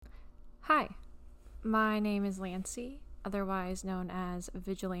Hi, my name is Lancey, otherwise known as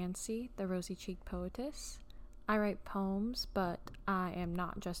Vigilancee, the rosy-cheeked poetess. I write poems, but I am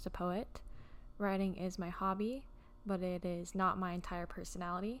not just a poet. Writing is my hobby, but it is not my entire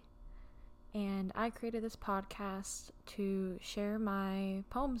personality. And I created this podcast to share my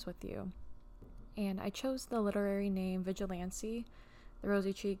poems with you. And I chose the literary name Vigilancee, the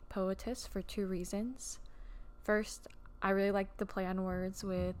rosy-cheeked poetess, for two reasons. First, I really like the play on words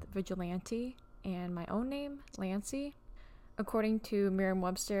with vigilante and my own name, Lancey. According to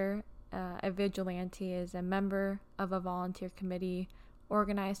Merriam-Webster, a vigilante is a member of a volunteer committee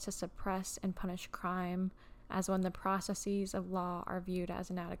organized to suppress and punish crime as when the processes of law are viewed as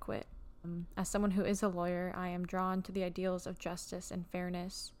inadequate. As someone who is a lawyer, I am drawn to the ideals of justice and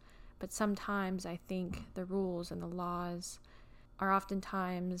fairness, but sometimes I think the rules and the laws are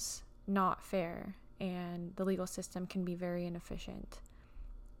oftentimes not fair, and the legal system can be very inefficient.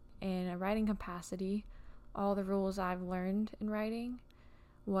 In a writing capacity, all the rules I've learned in writing,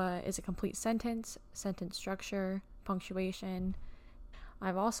 what is a complete sentence structure, punctuation.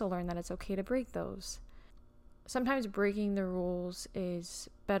 I've also learned that it's okay to break those. Sometimes breaking the rules is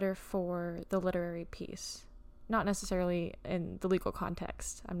better for the literary piece, not necessarily in the legal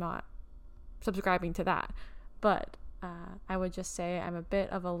context. I'm not subscribing to that, but I would just say I'm a bit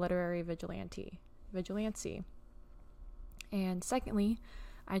of a literary Vigilancee. And secondly,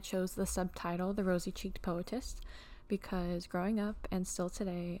 I chose the subtitle, The Rosy-Cheeked Poetess, because growing up and still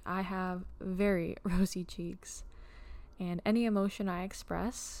today, I have very rosy cheeks. And any emotion I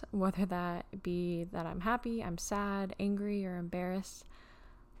express, whether that be that I'm happy, I'm sad, angry, or embarrassed,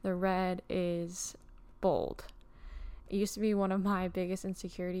 the red is bold. It used to be one of my biggest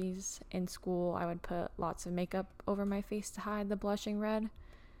insecurities. In school, I would put lots of makeup over my face to hide the blushing red.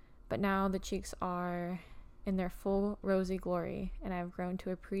 But now the cheeks are in their full rosy glory, and I've grown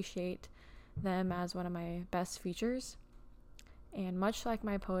to appreciate them as one of my best features. And much like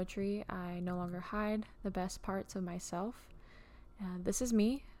my poetry, I no longer hide the best parts of myself. This is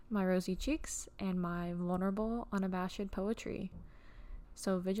me, my rosy cheeks, and my vulnerable, unabashed poetry.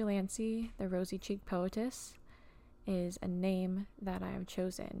 So Vigilancee, the rosy-cheeked poetess, is a name that I have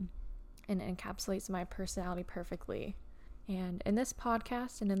chosen and encapsulates my personality perfectly. And in this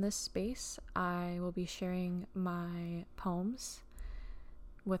podcast and in this space, I will be sharing my poems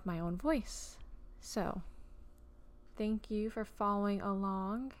with my own voice. So, thank you for following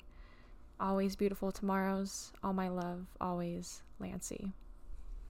along. Always beautiful tomorrows. All my love, always, Lancey.